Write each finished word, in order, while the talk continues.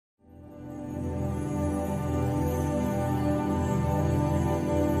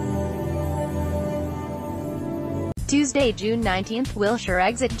Tuesday, June 19, Wilshere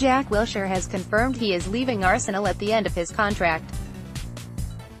exitJack. Wilshere has confirmed he is leaving Arsenal at the end of his contract.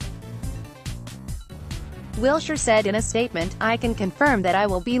 Wilshere said in a statement, "I can confirm that I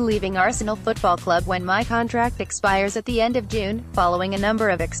will be leaving Arsenal Football Club when my contract expires at the end of June, following a number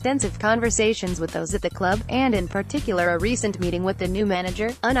of extensive conversations with those at the club, and in particular a recent meeting with the new manager,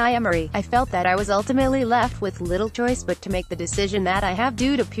 Unai Emery. I felt that I was ultimately left with little choice but to make the decision that I have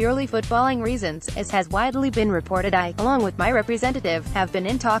due to purely footballing reasons." As has widely been reported, I, along with my representative, have been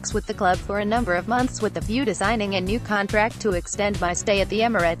in talks with the club for a number of months with the view to signing a new contract to extend my stay at the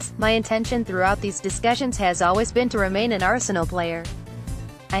Emirates. My intention throughout these discussions has always been to remain an Arsenal player.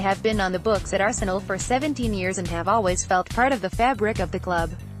 I have been on the books at Arsenal for 17 years and have always felt part of the fabric of the club.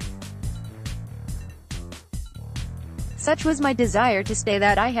 Such was my desire to stay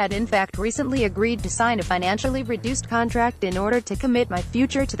that I had in fact recently agreed to sign a financially reduced contract in order to commit my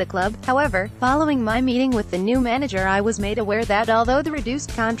future to the club. However, following my meeting with the new manager, I was made aware that although the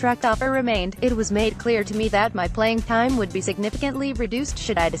reduced contract offer remained, it was made clear to me that my playing time would be significantly reduced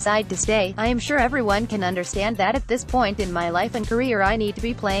should I decide to stay. I am sure everyone can understand that at this point in my life and career I need to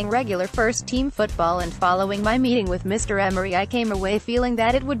be playing regular first-team football, and following my meeting with Mr. Emery I came away feeling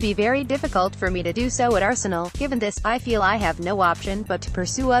that it would be very difficult for me to do so at Arsenal. Given this, I feel I have no option but to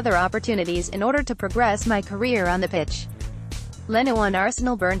pursue other opportunities in order to progress my career on the pitch. Leno on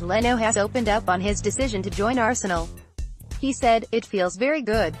Arsenal. Bernd Leno has opened up on his decision to join Arsenal. He said, "It feels very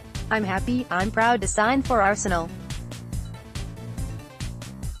good. I'm happy, I'm proud to sign for Arsenal.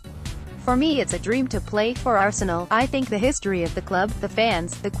 For me it's a dream to play for Arsenal. I think the history of the club, the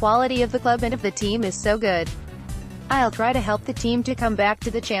fans, the quality of the club and of the team is so good. I'll try to help the team to come back to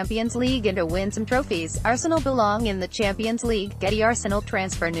the Champions League and to win some trophies. Arsenal belong in the Champions League." Getty Arsenal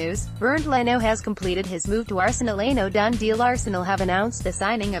transfer news. Bernd Leno has completed his move to Arsenal. Leno DONE DEAL. Arsenal have announced the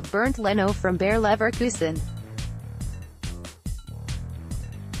signing of Bernd Leno from Bayer Leverkusen.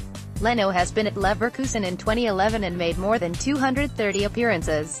 Leno has been at Leverkusen in 2011 and made more than 230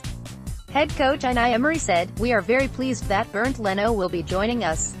 appearances. Head coach Unai Emery said, "We are very pleased that Bernd Leno will be joining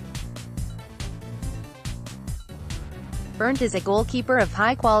us. Bernd is a goalkeeper of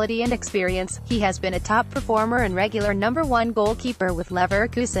high quality and experience. He has been a top performer and regular #1 goalkeeper with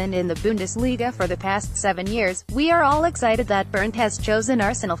Leverkusen in the Bundesliga for the past 7 years. We are all excited that Bernd has chosen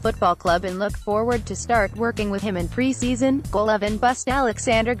Arsenal Football Club and look forward to start working with him in pre-season." Golovin bust.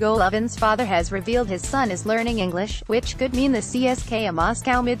 Alexander Golovin's father has revealed his son is learning English, which could mean the CSKA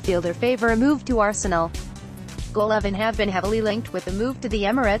Moscow midfielder favor a move to Arsenal. Golovin have been heavily linked with the move to the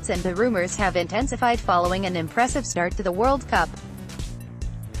Emirates, and the rumors have intensified following an impressive start to the World Cup.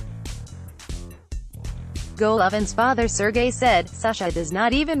 Golovin's father Sergei said, "Sasha does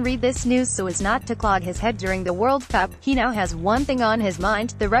not even read this news so as not to clog his head during the World Cup. He now has one thing on his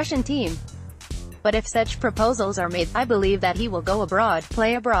mind, the Russian team. But if such proposals are made, I believe that he will go abroad,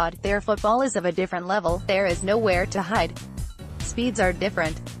 play abroad. Their football is of a different level, there is nowhere to hide. Speeds are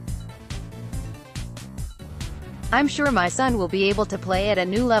different. I'm sure my son will be able to play at a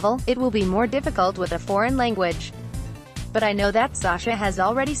new level. It will be more difficult with a foreign language. But I know that Sasha has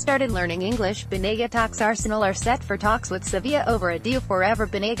already started learning English." Banega talks. Arsenal are set for talks with Sevilla over a deal for Ever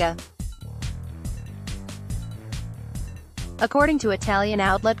Banega. According to Italian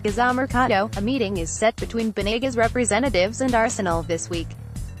outlet Gazzetta Mercato, a meeting is set between Banega's representatives and Arsenal this week.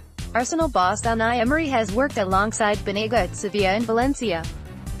 Arsenal boss Unai Emery has worked alongside Banega at Sevilla and Valencia.